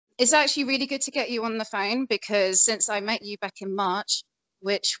It's actually really good to get you on the phone, because since I met you back in March,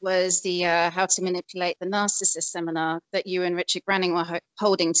 which was the How to Manipulate the Narcissist seminar that you and Richard Branning were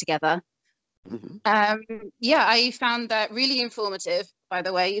holding together. Yeah, I found that really informative, by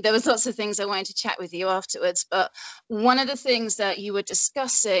the way. There was lots of things I wanted to chat with you afterwards, but one of the things that you were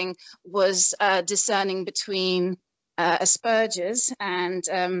discussing was discerning between Asperger's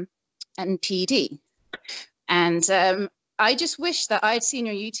and PD. And I just wish that I'd seen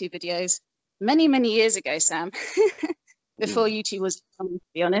your YouTube videos many, many years ago, Sam, before YouTube was, to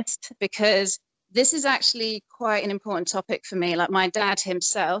be honest, because this is actually quite an important topic for me. Like, my dad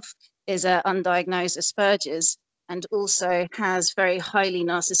himself is undiagnosed Asperger's and also has very highly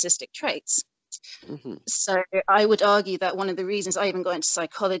narcissistic traits. So I would argue that one of the reasons I even got into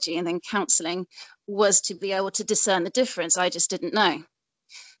psychology and then counseling was to be able to discern the difference. I just didn't know.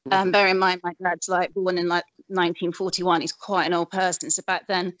 Bear in mind, my dad's like born in like 1941. He's quite an old person. So back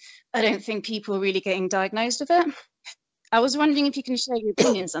then, I don't think people were really getting diagnosed with it. I was wondering if you can share your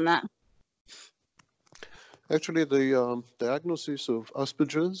opinions on that. Actually, the diagnosis of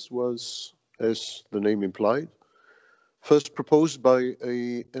Asperger's was, as the name implied, first proposed by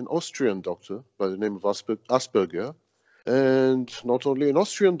an Austrian doctor by the name of Asperger, and not only an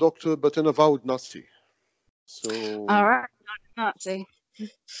Austrian doctor, but an avowed Nazi. So, all right, Nazi.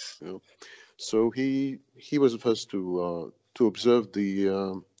 Yeah. So he was the first to observe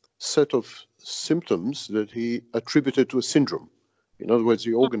the set of symptoms that he attributed to a syndrome. In other words,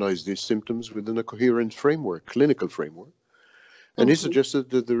 he organized these symptoms within a coherent framework, clinical framework, and he suggested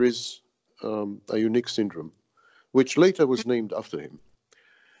that there is a unique syndrome, which later was named after him.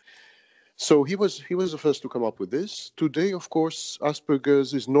 So he was the first to come up with this. Today, of course,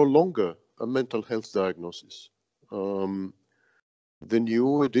 Asperger's is no longer a mental health diagnosis. The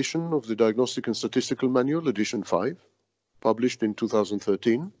new edition of the Diagnostic and Statistical Manual, edition 5, published in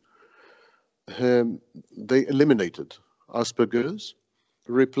 2013, they eliminated Asperger's,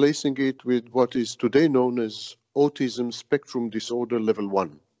 replacing it with what is today known as Autism Spectrum Disorder Level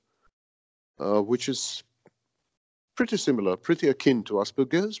 1, which is pretty similar, pretty akin to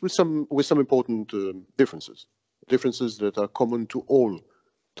Asperger's, with some important differences that are common to all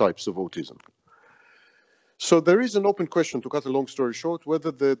types of autism. So there is an open question, to cut a long story short,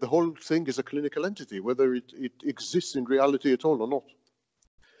 whether the whole thing is a clinical entity, whether it exists in reality at all or not.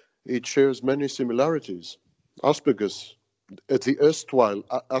 It shares many similarities. Asperger's, the erstwhile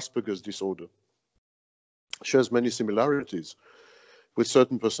Asperger's disorder, shares many similarities with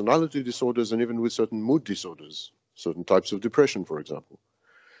certain personality disorders and even with certain mood disorders, certain types of depression, for example.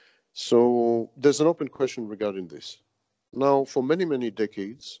 So there's an open question regarding this. Now, for many, many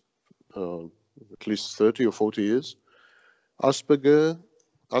decades, at least 30 or 40 years, Asperger's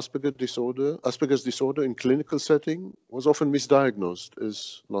disorder in clinical setting was often misdiagnosed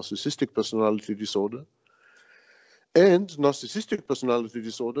as narcissistic personality disorder. And narcissistic personality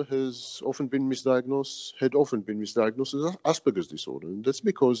disorder had often been misdiagnosed as Asperger's disorder. And that's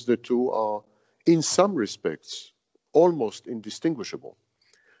because the two are, in some respects, almost indistinguishable,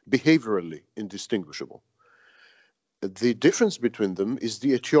 behaviorally indistinguishable. The difference between them is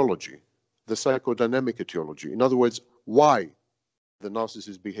the etiology, the psychodynamic etiology. In other words, why the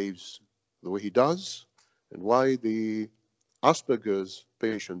narcissist behaves the way he does and why the Asperger's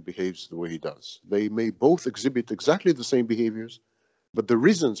patient behaves the way he does. They may both exhibit exactly the same behaviors, but the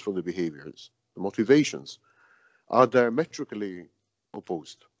reasons for the behaviors, the motivations, are diametrically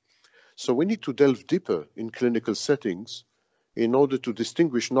opposed. So we need to delve deeper in clinical settings in order to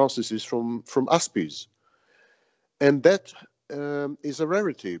distinguish narcissists from Aspies. And that is a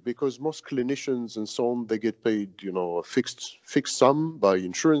rarity, because most clinicians and so on, they get paid, a fixed sum by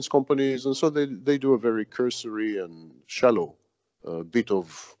insurance companies, and so they do a very cursory and shallow bit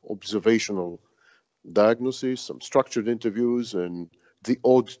of observational diagnosis, some structured interviews, and the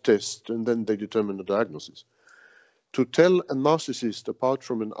odd test, and then they determine the diagnosis. To tell a narcissist apart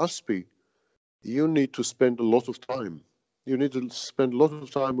from an Aspie, you need to spend a lot of time. You need to spend a lot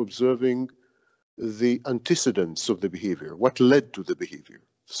of time observing the antecedents of the behavior, what led to the behavior,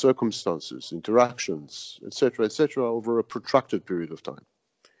 circumstances, interactions, etc., over a protracted period of time.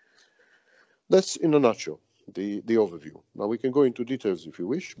 That's, in a nutshell, the overview. Now, we can go into details if you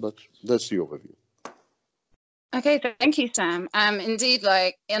wish, but that's the overview. Okay, thank you, Sam. Indeed,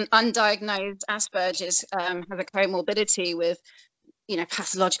 like, an undiagnosed Asperger's has a comorbidity with,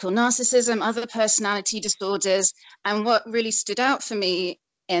 pathological narcissism, other personality disorders. And what really stood out for me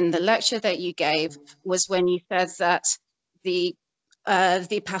in the lecture that you gave was when you said that the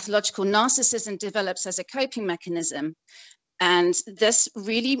pathological narcissism develops as a coping mechanism. And this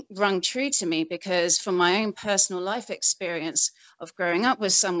really rung true to me because from my own personal life experience of growing up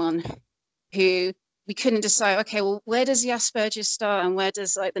with someone who we couldn't decide, okay, well, where does the Asperger start and where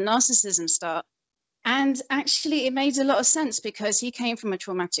does like the narcissism start? And actually, it made a lot of sense because he came from a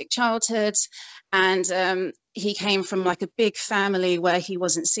traumatic childhood and he came from like a big family where he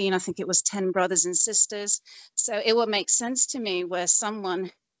wasn't seen. I think it was 10 brothers and sisters. So it would make sense to me where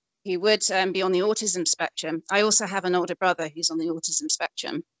someone who would be on the autism spectrum. I also have an older brother who's on the autism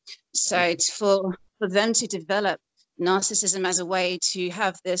spectrum. So it's for them to develop narcissism as a way to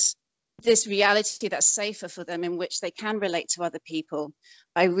have this reality that's safer for them in which they can relate to other people.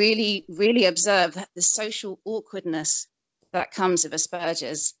 I really, really observe that the social awkwardness that comes with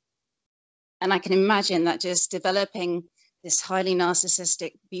Asperger's. And I can imagine that just developing these highly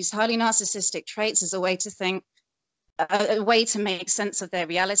narcissistic traits as a way to think, a way to make sense of their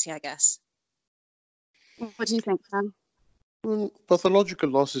reality, I guess. What do you think, Sam? Well, pathological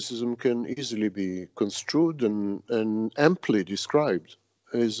narcissism can easily be construed and amply described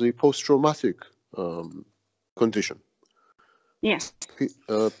as a post-traumatic condition. Yes.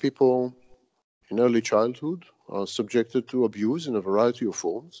 People in early childhood are subjected to abuse in a variety of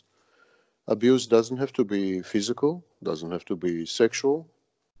forms. Abuse doesn't have to be physical, doesn't have to be sexual,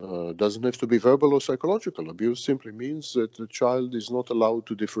 doesn't have to be verbal or psychological. Abuse simply means that the child is not allowed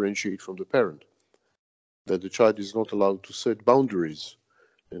to differentiate from the parent, that the child is not allowed to set boundaries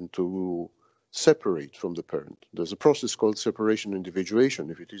and to separate from the parent. There's a process called separation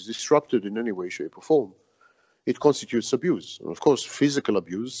individuation. If it is disrupted in any way, shape, or form, it constitutes abuse. And of course, physical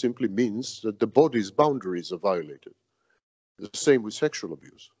abuse simply means that the body's boundaries are violated. The same with sexual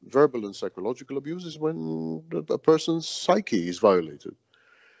abuse. Verbal and psychological abuse is when a person's psyche is violated.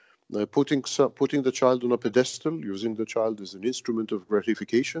 Putting the child on a pedestal, using the child as an instrument of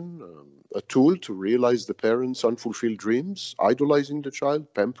gratification, a tool to realize the parent's unfulfilled dreams, idolizing the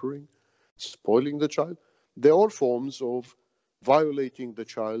child, pampering, spoiling the child, they're all forms of violating the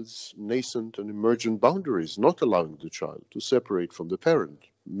child's nascent and emergent boundaries, not allowing the child to separate from the parent,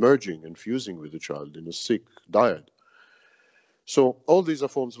 merging and fusing with the child in a sick dyad. So all these are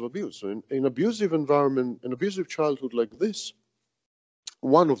forms of abuse. So in an abusive environment, an abusive childhood like this,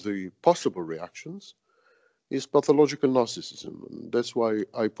 one of the possible reactions is pathological narcissism. And that's why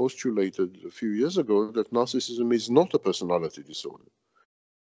I postulated a few years ago that narcissism is not a personality disorder,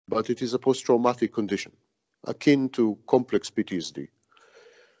 but it is a post-traumatic condition, akin to complex PTSD.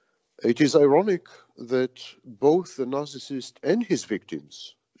 It is ironic that both the narcissist and his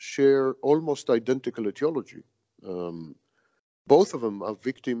victims share almost identical etiology. Both of them are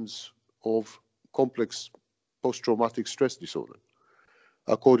victims of complex post-traumatic stress disorder,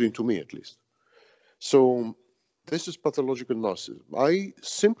 according to me at least. So this is pathological narcissism. I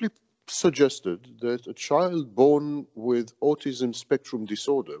simply suggested that a child born with autism spectrum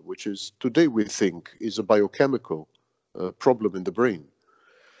disorder, which is today we think is a biochemical problem in the brain,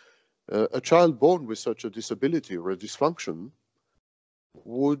 a child born with such a disability or a dysfunction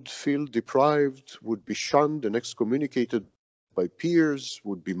would feel deprived, would be shunned and excommunicated by peers,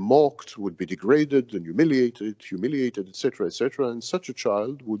 would be mocked, would be degraded and humiliated, etc., etc. And such a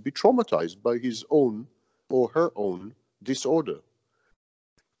child would be traumatized by his own or her own disorder.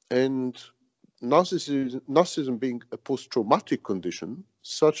 And narcissism being a post-traumatic condition,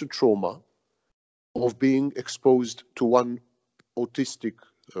 such a trauma of being exposed to one autistic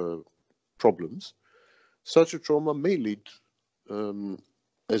problems, such a trauma may lead,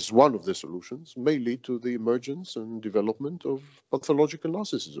 as one of the solutions, may lead to the emergence and development of pathological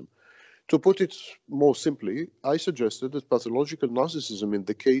narcissism. To put it more simply, I suggested that pathological narcissism in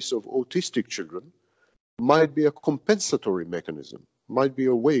the case of autistic children might be a compensatory mechanism, might be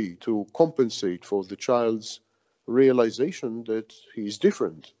a way to compensate for the child's realization that he is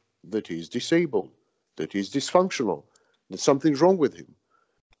different, that he is disabled, that he is dysfunctional, that something's wrong with him.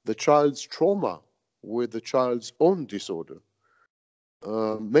 The child's trauma with the child's own disorder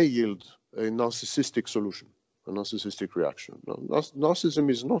may yield a narcissistic solution, a narcissistic reaction. Now, narcissism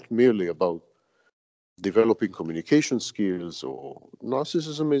is not merely about developing communication skills, or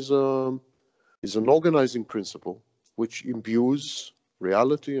narcissism is an organizing principle which imbues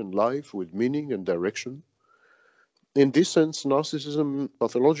reality and life with meaning and direction. In this sense, narcissism,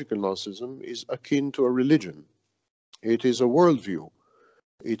 pathological narcissism, is akin to a religion. It is a worldview.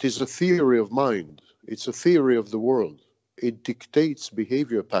 It is a theory of mind. It's a theory of the world. It dictates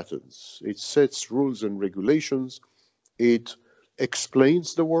behavior patterns. It sets rules and regulations. It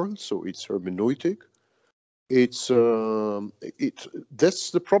explains the world, so it's hermeneutic. That's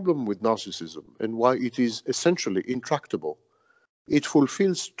the problem with narcissism and why it is essentially intractable. It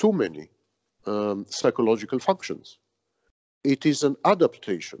fulfills too many psychological functions. It is an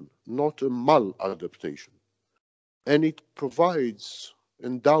adaptation, not a maladaptation. And it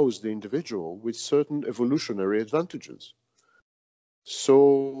endows the individual with certain evolutionary advantages.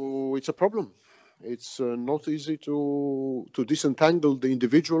 So it's a problem. It's not easy to disentangle the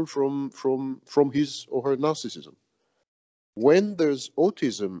individual from his or her narcissism. When there's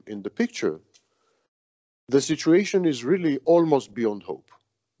autism in the picture, the situation is really almost beyond hope,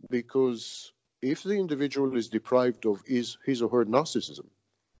 because if the individual is deprived of his or her narcissism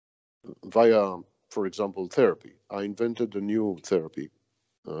via, for example, therapy. I invented a new therapy.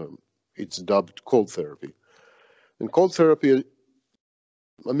 It's dubbed cold therapy. And cold therapy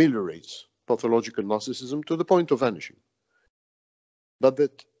ameliorates pathological narcissism to the point of vanishing. But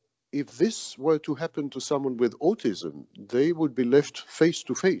that if this were to happen to someone with autism, they would be left face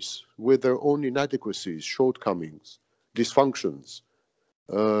to face with their own inadequacies, shortcomings, dysfunctions,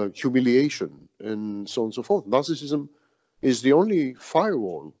 humiliation, and so on and so forth. Narcissism is the only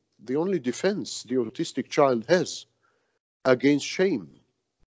firewall, the only defense the autistic child has against shame,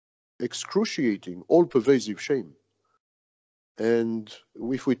 excruciating, all-pervasive shame. And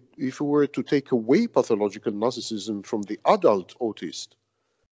if we were to take away pathological narcissism from the adult autist,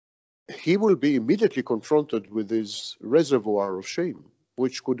 he will be immediately confronted with his reservoir of shame,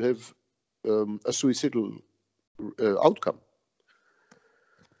 which could have a suicidal outcome.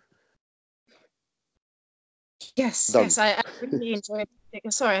 Yes, Done. yes, I really enjoyed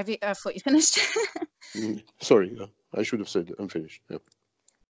it. Sorry, I thought you finished. Sorry, I should have said I'm finished. Yeah.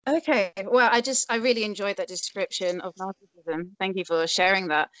 Okay, well, I really enjoyed that description of narcissism. Thank you for sharing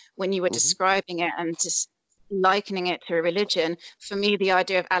that. When you were describing it and just likening it to a religion, for me, the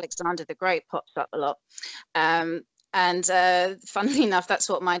idea of Alexander the Great pops up a lot. And funnily enough, that's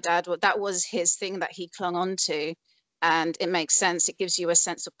what my dad, that was his thing that he clung on to. And it makes sense. It gives you a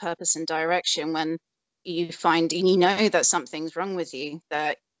sense of purpose and direction when you find, you know that something's wrong with you,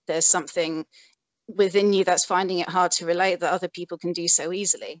 that there's something within you that's finding it hard to relate that other people can do so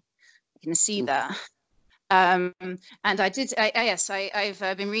easily. I can see that. And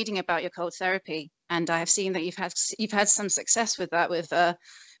I've been reading about your cold therapy, and I have seen that you've had some success with that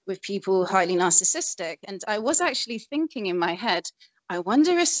with people highly narcissistic. And I was actually thinking in my head, I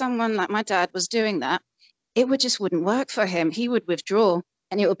wonder if someone like my dad was doing that, it wouldn't work for him. He would withdraw,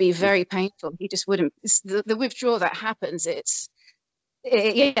 and it would be very painful. He just wouldn't. The withdrawal that happens, it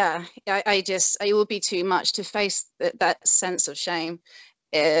will be too much to face that sense of shame.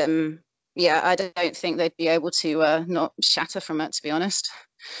 I don't think they'd be able to not shatter from it, to be honest.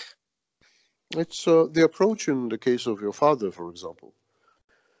 It's the approach in the case of your father, for example,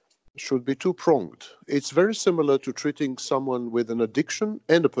 should be two-pronged. It's very similar to treating someone with an addiction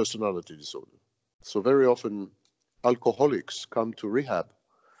and a personality disorder. So very often alcoholics come to rehab,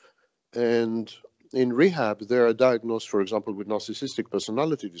 and in rehab they are diagnosed, for example, with narcissistic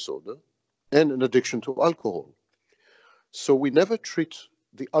personality disorder and an addiction to alcohol. So we never treat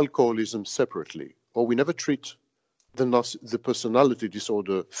the alcoholism separately, or we never treat the personality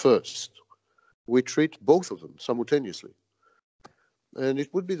disorder first. We treat both of them simultaneously. And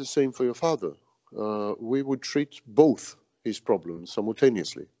it would be the same for your father. We would treat both his problems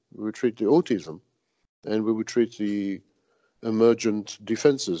simultaneously. We would treat the autism, and we would treat the emergent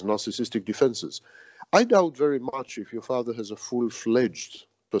defenses, narcissistic defenses. I doubt very much if your father has a full-fledged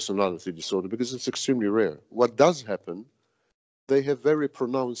personality disorder, because it's extremely rare. What does happen, they have very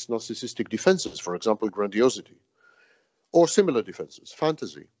pronounced narcissistic defenses, for example, grandiosity, or similar defenses,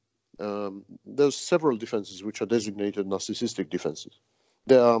 fantasy. There's several defenses which are designated narcissistic defenses.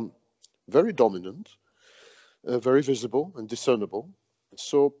 They are very dominant, very visible and discernible.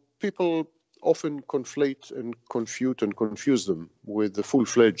 So people often conflate and confuse them with the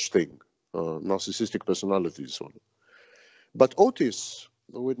full-fledged thing, narcissistic personality disorder. But autists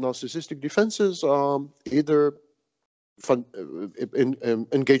with narcissistic defenses are either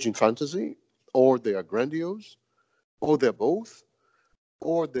engage in fantasy, or they are grandiose, or they're both,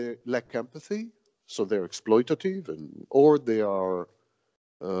 or they lack empathy, so they're exploitative, or they are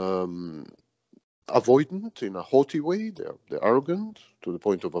avoidant in a haughty way. They're arrogant to the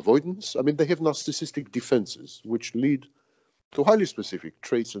point of avoidance. I mean, they have narcissistic defenses which lead to highly specific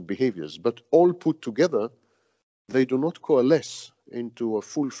traits and behaviors, but all put together, they do not coalesce into a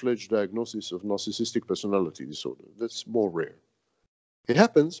full-fledged diagnosis of narcissistic personality disorder. That's more rare. It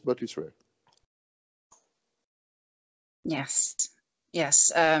happens, but it's rare. Yes.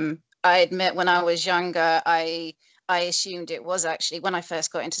 I admit, when I was younger, I assumed it was actually, when I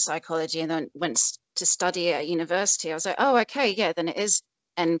first got into psychology and then went to study at university, I was like, oh, okay, yeah, then it is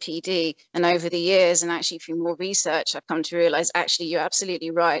NPD. And over the years, and actually through more research, I've come to realize, actually, you're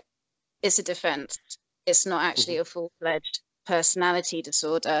absolutely right. It's a defense. It's not actually a full-fledged personality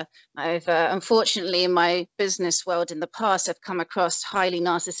disorder. I've unfortunately in my business world in the past, I've come across highly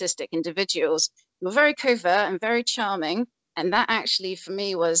narcissistic individuals who were very covert and very charming. And that actually for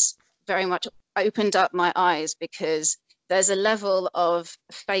me was very much opened up my eyes, because there's a level of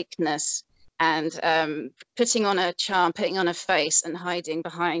fakeness and putting on a charm, putting on a face and hiding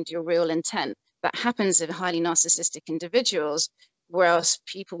behind your real intent that happens in highly narcissistic individuals. Whereas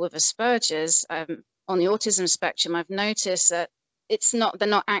people with Asperger's, on the autism spectrum, I've noticed that they're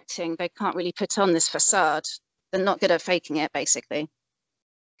not acting, they can't really put on this facade. They're not good at faking it, basically.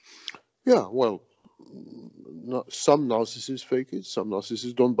 Yeah, well, some narcissists fake it, some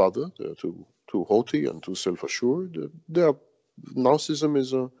narcissists don't bother. They're too haughty and too self-assured. Narcissism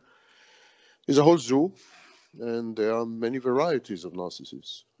is a whole zoo, and there are many varieties of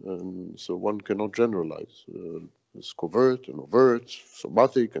narcissists, and so one cannot generalize. It's covert and overt,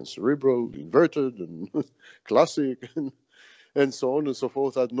 somatic and cerebral, inverted and classic, and so on and so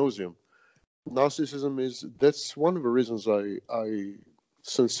forth ad nauseum. Narcissism that's one of the reasons I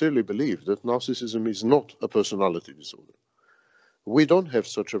sincerely believe that narcissism is not a personality disorder. We don't have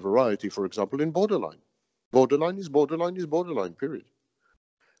such a variety, for example, in borderline. Borderline is borderline is borderline, period.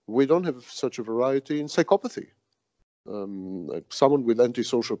 We don't have such a variety in psychopathy. Someone with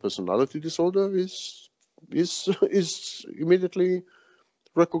antisocial personality disorder is immediately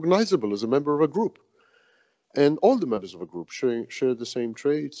recognizable as a member of a group, and all the members of a group share the same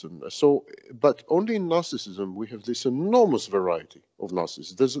traits. And so, but only in narcissism we have this enormous variety of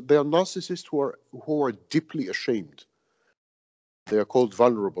narcissists. There are narcissists who are deeply ashamed. They are called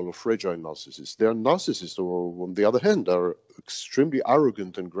vulnerable or fragile narcissists. There are narcissists who, on the other hand, are extremely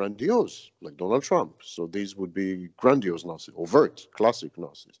arrogant and grandiose, like Donald Trump. So these would be grandiose narcissists, overt, classic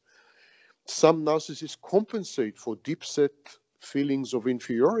narcissists. Some narcissists compensate for deep-set feelings of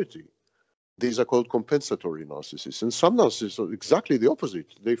inferiority. These are called compensatory narcissists. And some narcissists are exactly the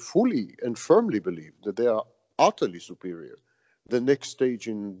opposite. They fully and firmly believe that they are utterly superior, the next stage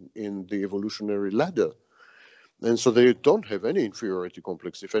in the evolutionary ladder. And so they don't have any inferiority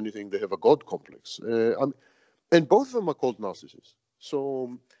complex. If anything, they have a God complex. And both of them are called narcissists.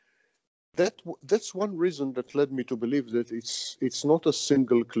 So that's one reason that led me to believe that it's not a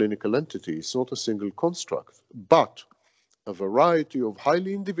single clinical entity. It's not a single construct, but a variety of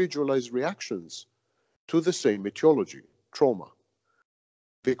highly individualized reactions to the same etiology, trauma.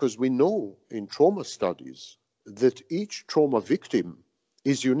 Because we know in trauma studies that each trauma victim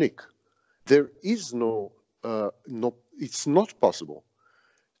is unique. There is it's not possible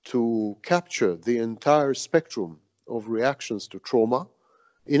to capture the entire spectrum of reactions to trauma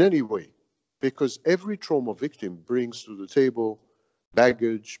in any way, because every trauma victim brings to the table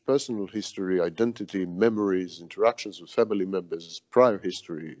baggage, personal history, identity, memories, interactions with family members, prior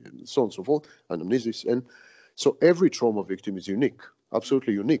history, and so on and so forth, anamnesis. And so every trauma victim is unique,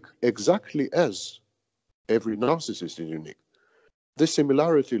 absolutely unique, exactly as every narcissist is unique. This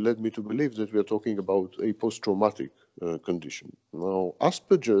similarity led me to believe that we are talking about a post-traumatic condition. Now,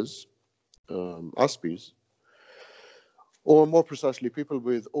 Asperger's, Aspies, or more precisely, people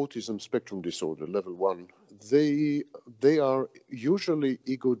with autism spectrum disorder, level 1, they are usually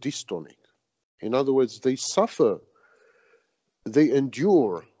ego dystonic. In other words, they suffer, they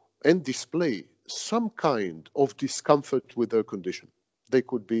endure and display some kind of discomfort with their condition. They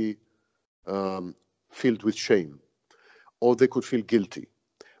could be filled with shame, or they could feel guilty,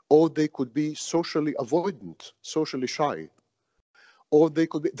 or they could be socially avoidant, socially shy, or they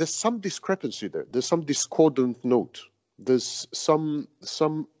could be, there's some discrepancy there, there's some discordant note, there's some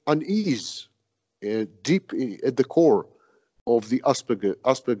unease deep at the core of the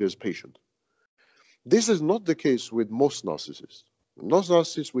Asperger's patient. This is not the case with most narcissists. Most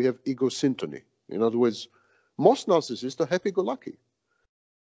narcissists, we have ego syntony. In other words, most narcissists are happy-go-lucky.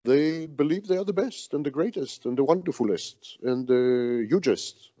 They believe they are the best and the greatest and the wonderfulest and the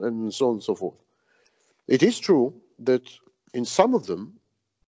hugest and so on and so forth. It is true that in some of them,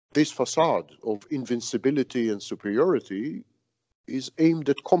 this facade of invincibility and superiority is aimed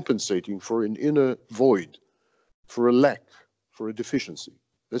at compensating for an inner void, for a lack, for a deficiency.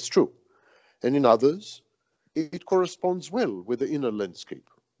 That's true. And in others, it corresponds well with the inner landscape.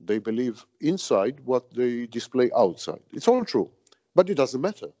 They believe inside what they display outside. It's all true. But it doesn't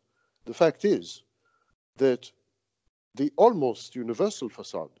matter. The fact is that the almost universal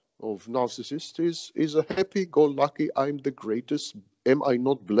facade of narcissists is a happy-go-lucky, I'm the greatest, am I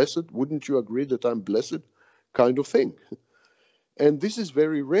not blessed? Wouldn't you agree that I'm blessed? Kind of thing. And this is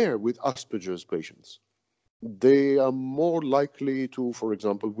very rare with Asperger's patients. They are more likely to, for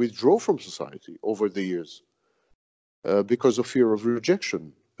example, withdraw from society over the years because of fear of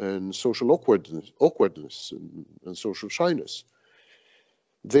rejection, and social awkwardness and social shyness.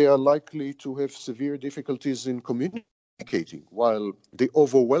 They are likely to have severe difficulties in communicating, while the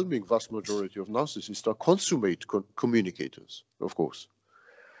overwhelming vast majority of narcissists are consummate communicators, of course.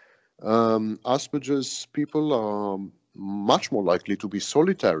 Asperger's people are much more likely to be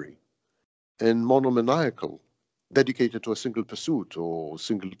solitary and monomaniacal, dedicated to a single pursuit or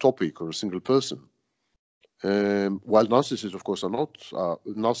single topic or a single person. While narcissists, of course, are not.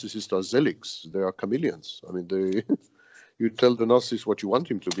 Narcissists are zealots. They are chameleons. I mean, you tell the narcissist what you want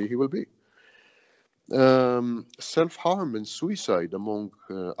him to be, he will be. Self-harm and suicide among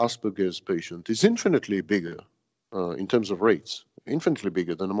Asperger's patients is infinitely bigger in terms of rates, infinitely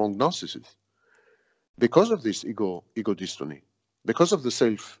bigger than among narcissists. Because of this ego dystony, because of the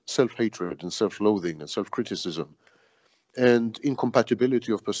self-hatred and self-loathing and self-criticism, and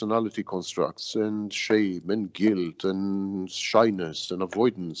incompatibility of personality constructs, and shame and guilt and shyness and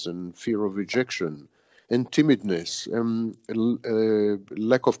avoidance and fear of rejection and timidness and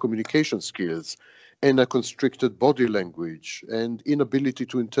lack of communication skills and a constricted body language and inability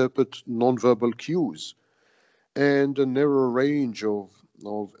to interpret nonverbal cues and a narrow range of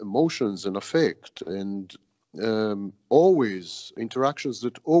emotions and affect and always interactions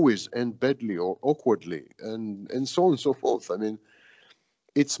that always end badly or awkwardly and so on and so forth. I mean,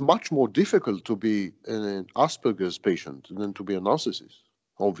 it's much more difficult to be an Asperger's patient than to be a narcissist,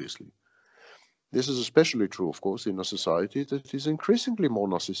 obviously. This is especially true, of course, in a society that is increasingly more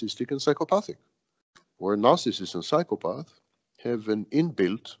narcissistic and psychopathic, where narcissists and psychopaths have an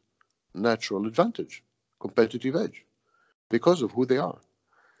inbuilt natural advantage, competitive edge, because of who they are.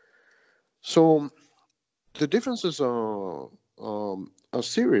 So the differences are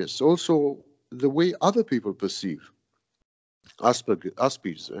serious. Also, the way other people perceive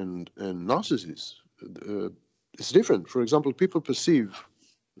Asperger's and narcissists is different. For example, people perceive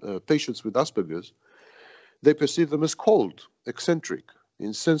patients with Asperger's, they perceive them as cold, eccentric,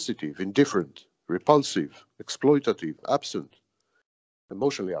 insensitive, indifferent, repulsive, exploitative, absent,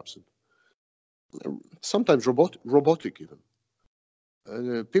 emotionally absent, sometimes robotic even.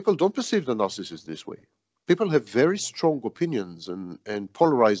 People don't perceive the narcissist this way. People have very strong opinions and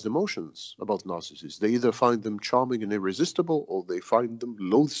polarized emotions about narcissists. They either find them charming and irresistible, or they find them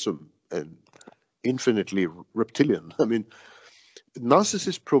loathsome and infinitely reptilian. I mean,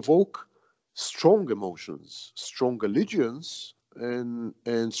 narcissists provoke strong emotions, strong allegiance,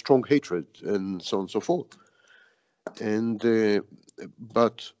 and strong hatred, and so on and so forth. And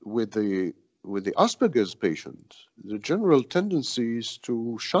but with the Asperger's patient, the general tendency is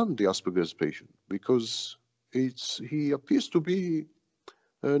to shun the Asperger's patient because he appears to be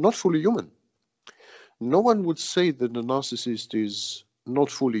not fully human. No one would say that the narcissist is not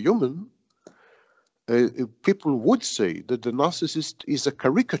fully human. People would say that the narcissist is a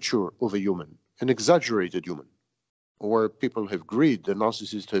caricature of a human, an exaggerated human. Where people have greed, the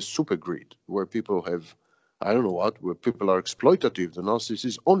narcissist has super greed. Where people have, I don't know what, where people are exploitative, the narcissist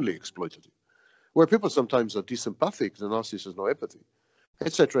is only exploitative. Where people sometimes are disempathic, the narcissist has no empathy,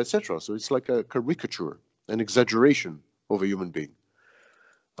 etc., etc. So it's like a caricature, an exaggeration of a human being.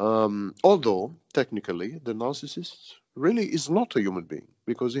 Although, technically, the narcissist really is not a human being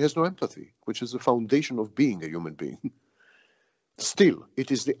because he has no empathy, which is the foundation of being a human being. Still,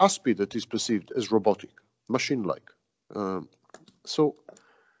 it is the Aspi that is perceived as robotic, machine-like. So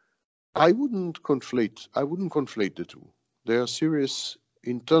I wouldn't conflate the two. There are serious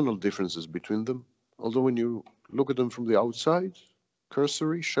internal differences between them, although when you look at them from the outside,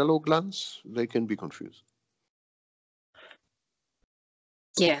 cursory, shallow glance, they can be confused.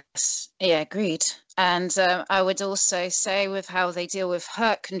 Yes, yeah, agreed. And I would also say with how they deal with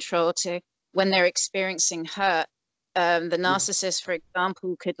hurt control too, when they're experiencing hurt, the narcissist, for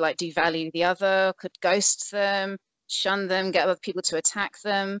example, could like devalue the other, could ghost them, shun them, get other people to attack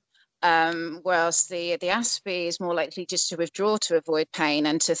them. Whereas the Aspi is more likely just to withdraw to avoid pain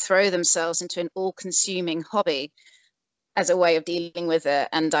and to throw themselves into an all-consuming hobby as a way of dealing with it.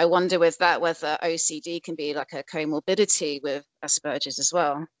 And I wonder with that whether OCD can be like a comorbidity with Asperger's as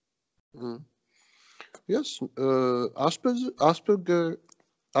well. Yes, Asperger's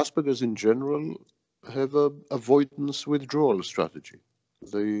in general have a avoidance withdrawal strategy.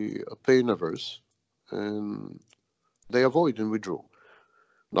 They are pain averse and they avoid and withdraw.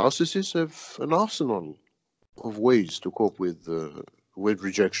 Narcissists have an arsenal of ways to cope with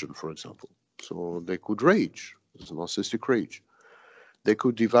rejection, for example. So they could rage. It's narcissistic rage. They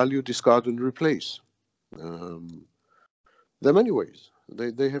could devalue, discard, and replace. There are many ways.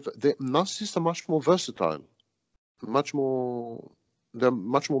 Narcissists are much more versatile, they're much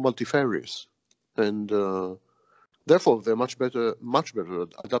more multifarious, and Therefore, they're much better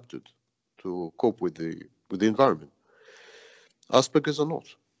adapted to cope with the environment. Asperger's are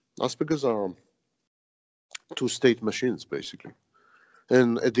not. Asperger's are two-state machines, basically.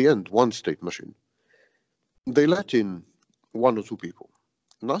 And at the end, one-state machine. They let in one or two people.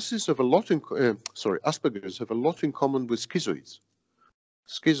 Narcissists have a lot in, Asperger's have a lot in common with schizoids.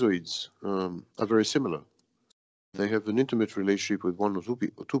 Schizoids are very similar. They have an intimate relationship with one or two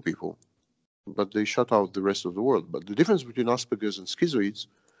people, but they shut out the rest of the world. But the difference between Asperger's and schizoids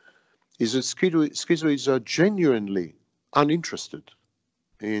is that schizoids are genuinely uninterested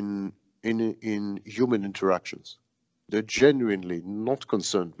in human interactions. They're genuinely not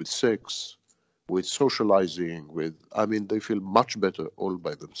concerned with sex, with socializing, they feel much better all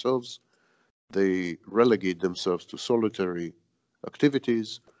by themselves. They relegate themselves to solitary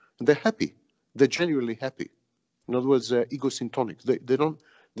activities, and they're happy. They're genuinely happy. In other words, they're egosyntonic.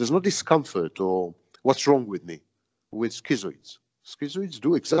 There's no discomfort or what's wrong with me with schizoids. Schizoids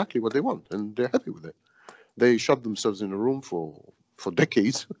do exactly what they want, and they're happy with it. They shut themselves in a room for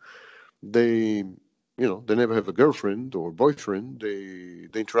decades. They never have a girlfriend or boyfriend. They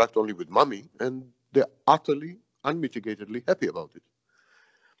interact only with mommy, and they're utterly, unmitigatedly happy about it.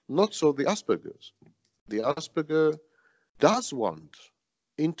 Not so the Asperger's. The Asperger does want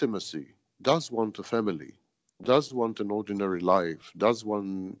intimacy, does want a family, does want an ordinary life, does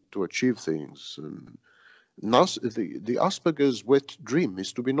want to achieve things. And the Asperger's wet dream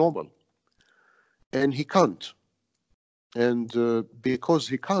is to be normal. And he can't. And because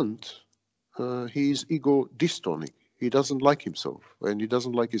he can't, he is ego dystonic. He doesn't like himself, and he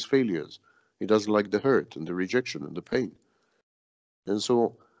doesn't like his failures. He doesn't like the hurt and the rejection and the pain. And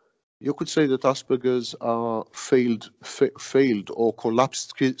so you could say that Asperger's are failed or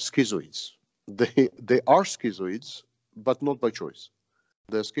collapsed schizoids. They are schizoids, but not by choice.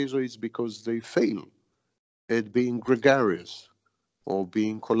 They're schizoids because they fail at being gregarious or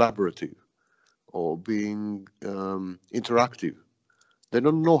being collaborative or being interactive. They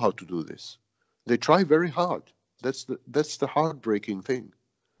don't know how to do this. They try very hard. That's the heartbreaking thing.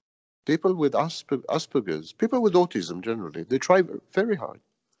 People with Asperger's, people with autism generally, they try very hard.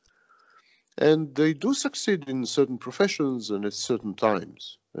 And they do succeed in certain professions and at certain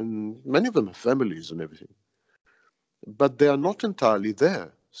times. And many of them have families and everything. But they are not entirely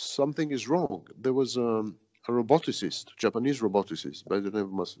there. Something is wrong. There was a roboticist, Japanese roboticist by the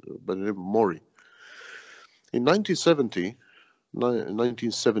name of Mori. In 1970,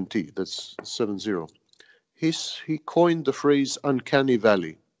 that's 70, he coined the phrase uncanny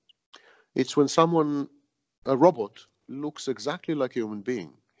valley. It's when a robot, looks exactly like a human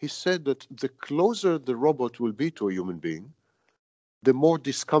being. He said that the closer the robot will be to a human being, the more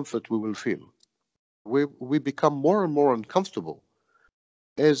discomfort we will feel. We become more and more uncomfortable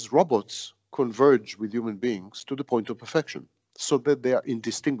as robots converge with human beings to the point of perfection, so that they are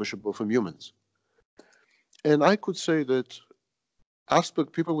indistinguishable from humans. And I could say that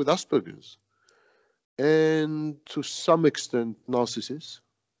people with Asperger's, and to some extent narcissists,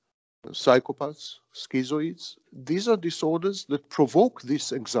 psychopaths, schizoids, these are disorders that provoke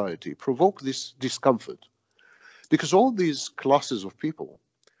this anxiety, provoke this discomfort. Because all these classes of people,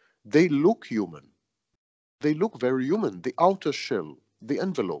 they look human. They look very human. The outer shell, the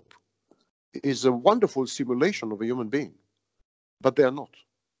envelope, is a wonderful simulation of a human being. But they are not.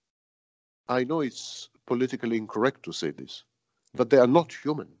 I know it's politically incorrect to say this, but they are not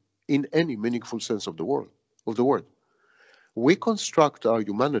human in any meaningful sense of the word. We construct our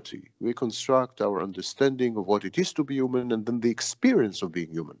humanity, we construct our understanding of what it is to be human, and then the experience of being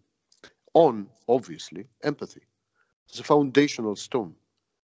human on, obviously, empathy. It's a foundational stone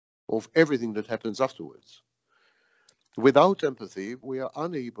of everything that happens afterwards. Without empathy, we are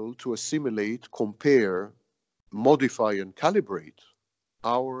unable to assimilate, compare, modify, and calibrate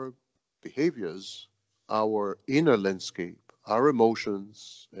our behaviors, our inner landscape, our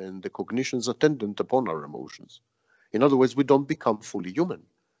emotions, and the cognitions attendant upon our emotions. In other words, we don't become fully human.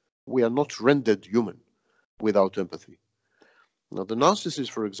 We are not rendered human without empathy. Now, the narcissist,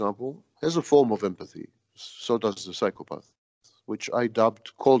 for example, has a form of empathy. So does the psychopath, which I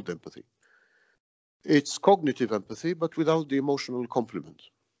dubbed cold empathy. It's cognitive empathy, but without the emotional complement.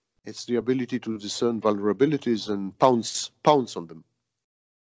 It's the ability to discern vulnerabilities and pounce on them.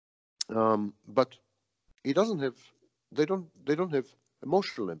 But they don't have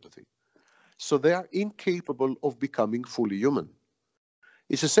emotional empathy. So they are incapable of becoming fully human.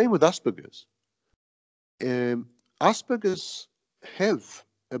 It's the same with Asperger's. Asperger's have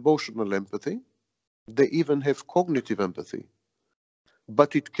emotional empathy. They even have cognitive empathy.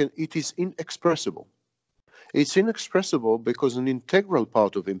 But it is inexpressible. It's inexpressible because an integral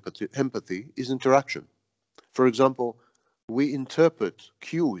part of empathy is interaction. For example, we interpret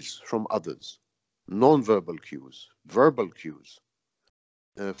cues from others, non-verbal cues, verbal cues,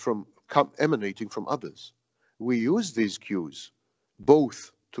 emanating from others. We use these cues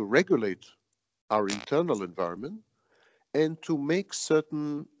both to regulate our internal environment and to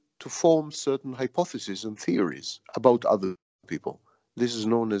form certain hypotheses and theories about other people. This is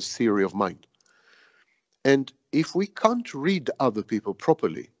known as theory of mind. And if we can't read other people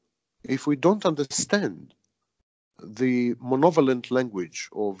properly, if we don't understand the monovalent language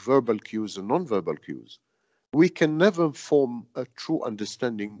of verbal cues and non-verbal cues, we can never form a true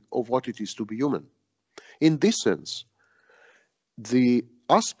understanding of what it is to be human. In this sense, the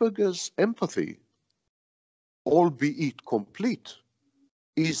Asperger's empathy, albeit complete,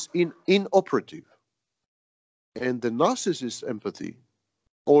 is inoperative. And the narcissist's empathy,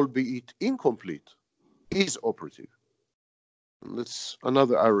 albeit incomplete, is operative. And that's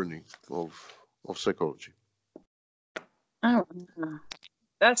another irony of psychology. Oh,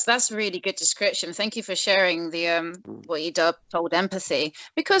 that's a really good description. Thank you for sharing the what you told empathy,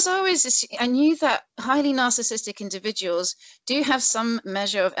 because I knew that highly narcissistic individuals do have some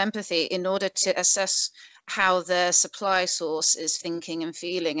measure of empathy in order to assess how their supply source is thinking and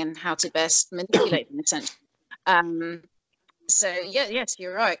feeling and how to best manipulate them, essentially. So yes,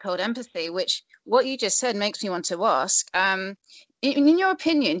 you're right, cold empathy, which what you just said makes me want to ask, in your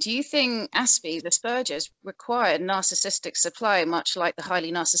opinion, do you think the Asperger's require narcissistic supply much like the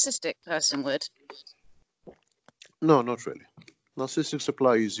highly narcissistic person would? No, not really. Narcissistic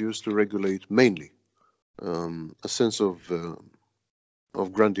supply is used to regulate mainly a sense of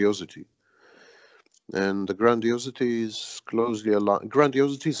grandiosity. And the grandiosity is closely aligned.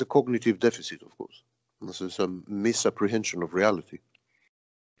 Grandiosity is a cognitive deficit, of course. This is a misapprehension of reality.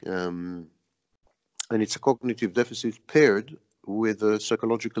 And it's a cognitive deficit paired with a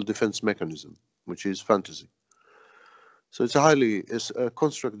psychological defense mechanism, which is fantasy. So it's a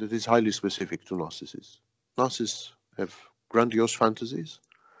construct that is highly specific to narcissists. Narcissists have grandiose fantasies,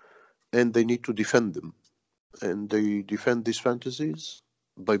 and they need to defend them. And they defend these fantasies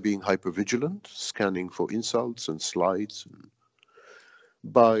by being hypervigilant, scanning for insults and slights, and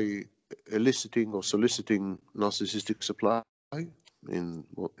by eliciting or soliciting narcissistic supply, in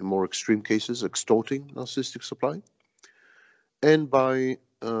more extreme cases, extorting narcissistic supply, and by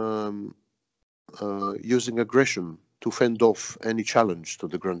using aggression to fend off any challenge to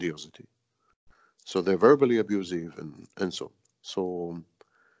the grandiosity. So they're verbally abusive and so.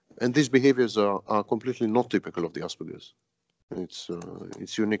 And these behaviors are completely not typical of the Asperger's.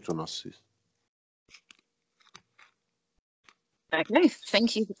 It's unique to narcissists. Okay,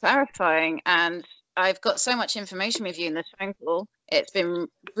 thank you for clarifying. And I've got so much information with you in this phone call. It's been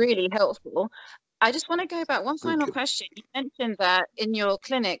really helpful. I just want to go back. One final question. You mentioned that in your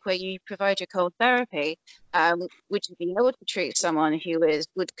clinic where you provide your cold therapy, would you be able to treat someone who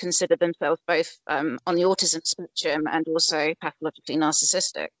would consider themselves both on the autism spectrum and also pathologically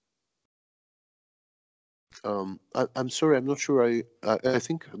narcissistic? I'm sorry, I'm not sure. I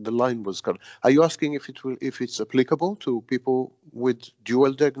think the line was cut. Are you asking if it's applicable to people with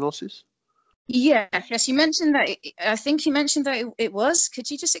dual diagnosis? Yes. You mentioned that. I think you mentioned that it was.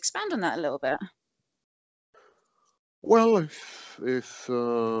 Could you just expand on that a little bit? Well, if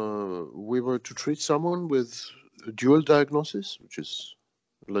we were to treat someone with a dual diagnosis, which is,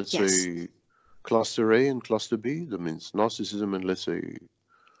 let's say, cluster A and cluster B, that means narcissism and, let's say,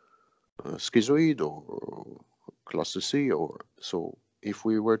 schizoid or cluster C, or so. If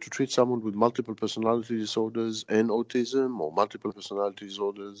we were to treat someone with multiple personality disorders and autism, or multiple personality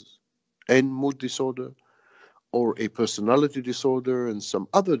disorders and mood disorder, or a personality disorder and some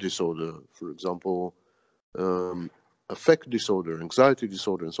other disorder, for example, affect disorder, anxiety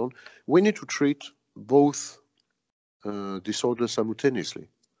disorder, and so on, we need to treat both disorders simultaneously.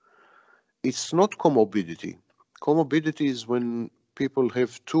 It's not comorbidity. Comorbidity is when people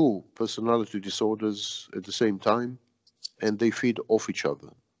have two personality disorders at the same time and they feed off each other.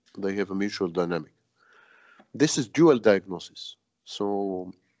 They have a mutual dynamic. This is dual diagnosis.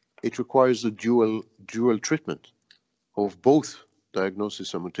 So it requires a dual treatment of both diagnoses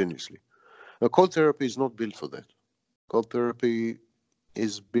simultaneously. Now, cold therapy is not built for that. Cold therapy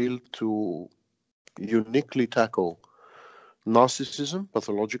is built to uniquely tackle narcissism,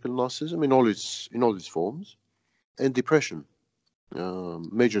 pathological narcissism in all its forms, and depression,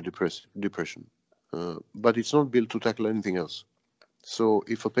 major depression. But it's not built to tackle anything else. So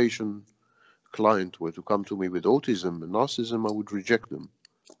if a client were to come to me with autism and narcissism, I would reject them.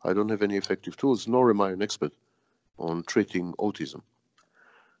 I don't have any effective tools, nor am I an expert on treating autism.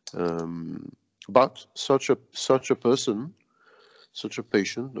 But such a person, such a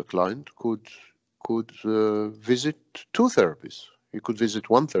patient, a client, could could visit two therapists. He could visit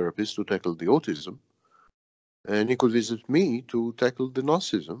one therapist to tackle the autism, and he could visit me to tackle the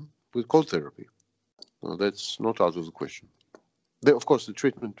narcissism with cold therapy. Now, that's not out of the question. Of course, the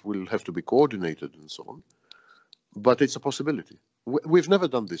treatment will have to be coordinated and so on, but it's a possibility. We've never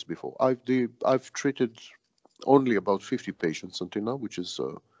done this before. I've treated only about 50 patients until now, which is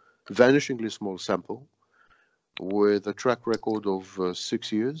a vanishingly small sample, with a track record of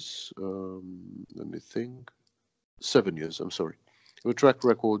 6 years. Let me think. 7 years, I'm sorry. A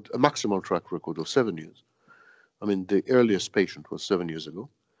maximal track record of 7 years. I mean, the earliest patient was 7 years ago.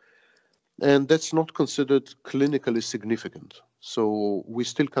 And that's not considered clinically significant. So we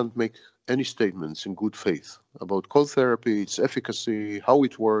still can't make any statements in good faith about cold therapy, its efficacy, how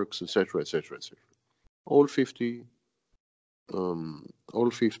it works, etc., etc., etc. All 50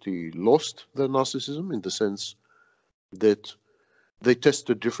 lost their narcissism in the sense that they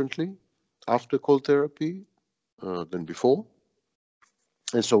tested differently after cold therapy than before.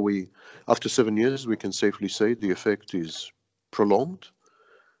 And so after 7 years, we can safely say the effect is prolonged,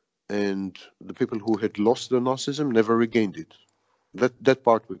 and the people who had lost their narcissism never regained it. That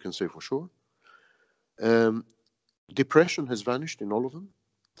part we can say for sure. Depression has vanished in all of them.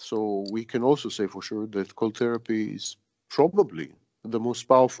 So we can also say for sure that cold therapy is probably the most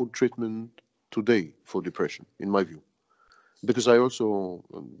powerful treatment today for depression, in my view. Because I also,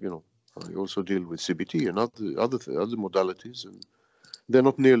 I also deal with CBT and other modalities, and they're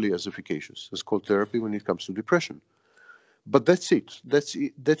not nearly as efficacious as cold therapy when it comes to depression. But that's it.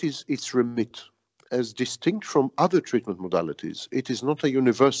 That is its remit. As distinct from other treatment modalities, it is not a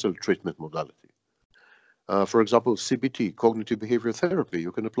universal treatment modality. For example, CBT, cognitive behavioral therapy,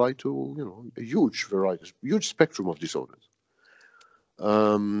 you can apply to a huge spectrum of disorders.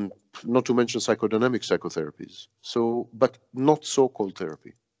 Not to mention psychodynamic psychotherapies. But not so cold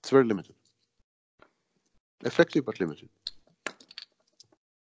therapy. It's very limited. Effective but limited.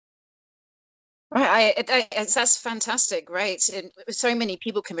 Right, that's fantastic, great. And so many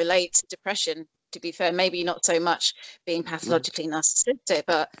people can relate to depression, to be fair, maybe not so much being pathologically narcissistic,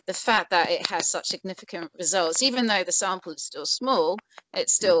 but the fact that it has such significant results, even though the sample is still small,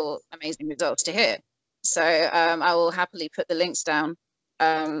 it's still amazing results to hear. So I will happily put the links down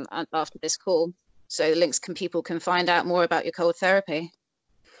after this call, so people can find out more about your cold therapy.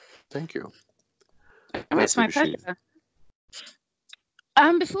 Thank you. It's my pleasure.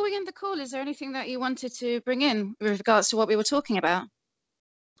 Before we end the call, is there anything that you wanted to bring in with regards to what we were talking about?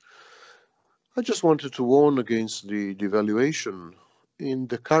 I just wanted to warn against the devaluation in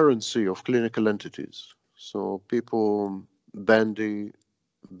the currency of clinical entities. So people bandy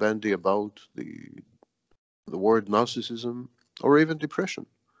about the word narcissism or even depression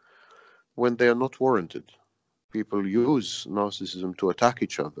when they are not warranted. People use narcissism to attack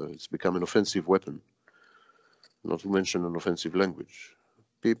each other. It's become an offensive weapon, not to mention an offensive language.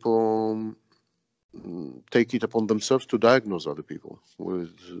 People take it upon themselves to diagnose other people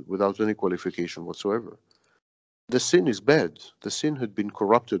without any qualification whatsoever. The sin is bad. The sin had been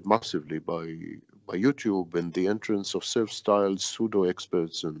corrupted massively by YouTube and the entrance of self-styled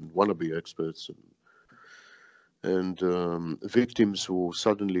pseudo-experts and wannabe experts and victims who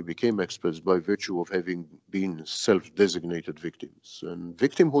suddenly became experts by virtue of having been self-designated victims. And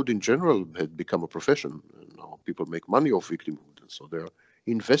victimhood in general had become a profession. And now people make money off victimhood, and so they're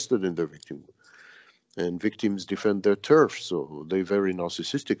invested in their victimhood. And victims defend their turf, so they very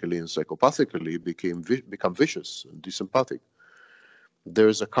narcissistically and psychopathically become vicious and disempathic. There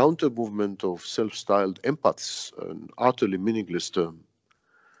is a counter movement of self-styled empaths, an utterly meaningless term,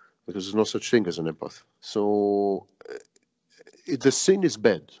 because there's no such thing as an empath. So the sin is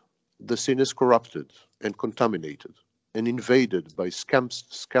bad. The sin is corrupted and contaminated and invaded by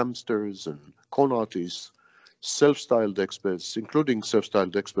scamsters and con artists, self-styled experts, including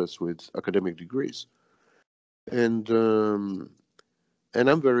self-styled experts with academic degrees. And I'm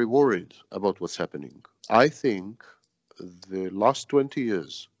very worried about what's happening. I think the last 20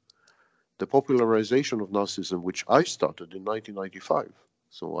 years, the popularization of narcissism, which I started in 1995,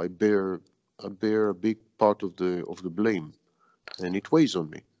 so I bear a big part of the blame, and it weighs on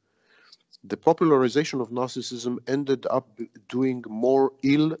me. The popularization of narcissism ended up doing more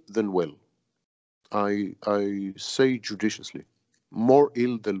ill than well. I say judiciously, more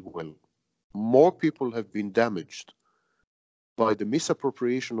ill than well. More people have been damaged by the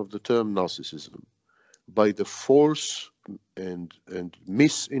misappropriation of the term narcissism, by the false and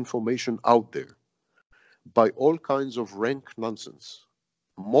misinformation out there, by all kinds of rank nonsense.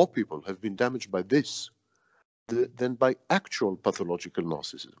 More people have been damaged by this than by actual pathological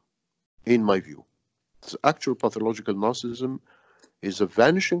narcissism, in my view. So actual pathological narcissism is a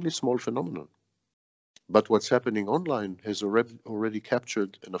vanishingly small phenomenon. But what's happening online has already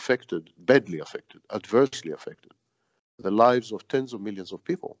captured and affected, badly affected, adversely affected, the lives of tens of millions of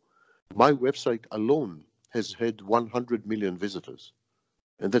people. My website alone has had 100 million visitors.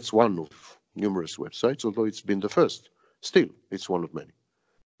 And that's one of numerous websites, although it's been the first. Still, it's one of many.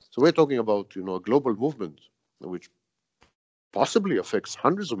 So we're talking about, a global movement which possibly affects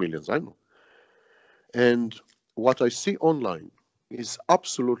hundreds of millions, I know. And what I see online is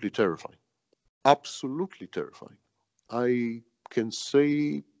absolutely terrifying. Absolutely terrifying. I can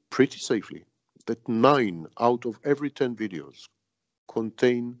say pretty safely that 9 out of every 10 videos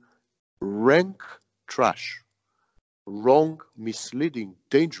contain rank trash, wrong, misleading,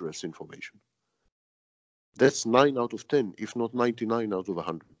 dangerous information. That's 9 out of 10, if not 99 out of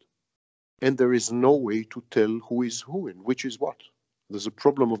 100. And there is no way to tell who is who and which is what. There's a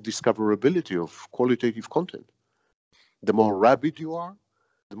problem of discoverability of qualitative content. The more rabid you are,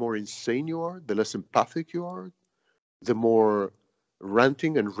 the more insane you are, the less empathic you are, the more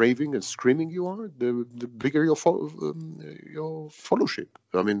ranting and raving and screaming you are, the bigger your followership.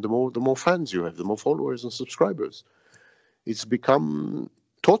 I mean, the more fans you have, the more followers and subscribers. It's become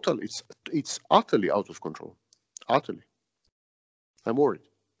total. It's utterly out of control. Utterly. I'm worried.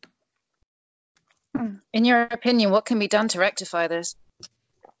 In your opinion, what can be done to rectify this?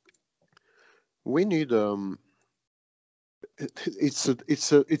 We need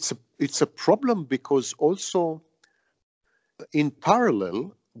it's a problem because also in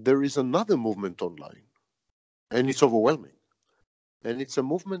parallel there is another movement online, and it's overwhelming. And it's a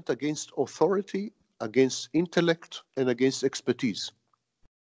movement against authority, against intellect, and against expertise.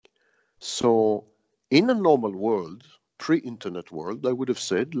 So in a normal world, pre-internet world, I would have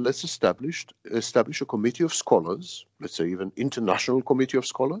said, let's establish a committee of scholars, let's say even international committee of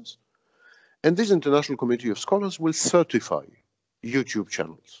scholars. And this international committee of scholars will certify YouTube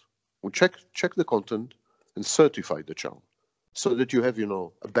channels. Will check the content and certify the channel so that you have,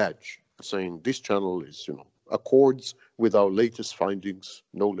 a badge saying this channel is, accords with our latest findings,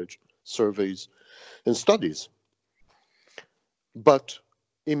 knowledge, surveys, and studies. But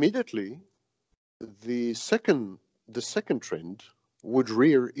immediately, the second trend would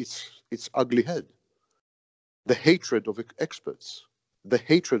rear its ugly head. The hatred of experts, the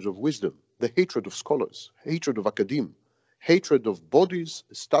hatred of wisdom, the hatred of scholars, hatred of academia, hatred of bodies,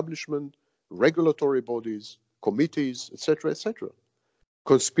 establishment, regulatory bodies, committees, etc., etc.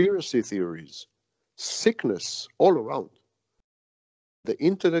 Conspiracy theories, sickness all around. The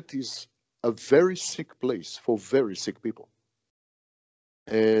internet is a very sick place for very sick people.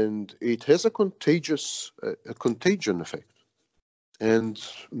 And it has a contagion effect. And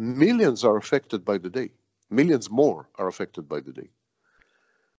millions are affected by the day. Millions more are affected by the day.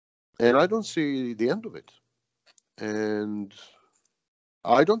 And I don't see the end of it. And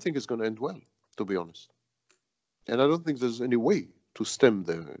I don't think it's going to end well, to be honest. And I don't think there's any way to stem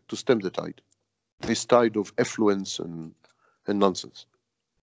the tide. This tide of effluence and nonsense.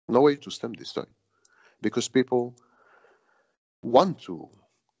 No way to stem this tide. Because people want to,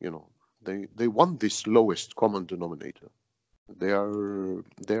 they want this lowest common denominator. They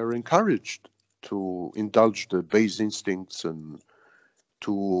are encouraged to indulge the base instincts and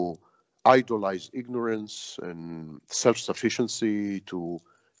to idolize ignorance and self-sufficiency, to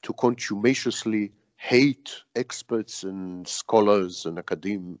contumaciously hate experts and scholars and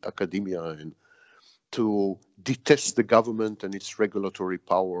academia, and to detest the government and its regulatory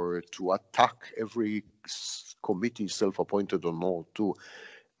power, to attack every committee, self-appointed or not.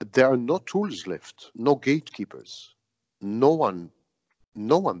 There are no tools left, no gatekeepers, no one.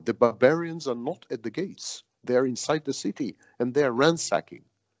 The barbarians are not at the gates. They are inside the city, and they are ransacking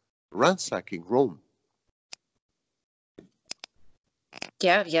Rome.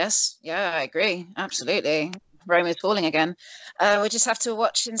 Yeah, I agree. Absolutely. Rome is falling again. We just have to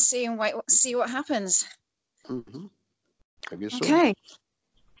watch and see and see what happens. Mm-hmm. I guess okay. So.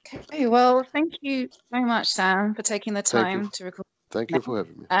 Okay. Well, thank you very much, Sam, for taking the time to record. Thank you for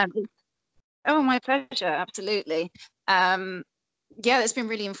having me. Oh, my pleasure. Absolutely. Yeah, it's been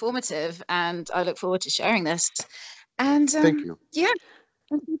really informative, and I look forward to sharing this. And thank you. Yeah,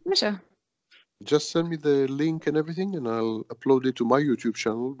 it's a pleasure. Just send me the link and everything, and I'll upload it to my YouTube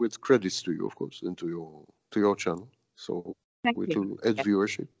channel with credits to you, of course, and to your channel. So it will add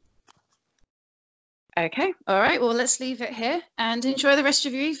viewership. Okay. All right. Well, let's leave it here and enjoy the rest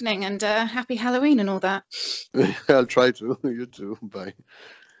of your evening, and happy Halloween and all that. I'll try to. You too. Bye.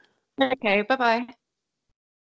 Okay. Bye-bye.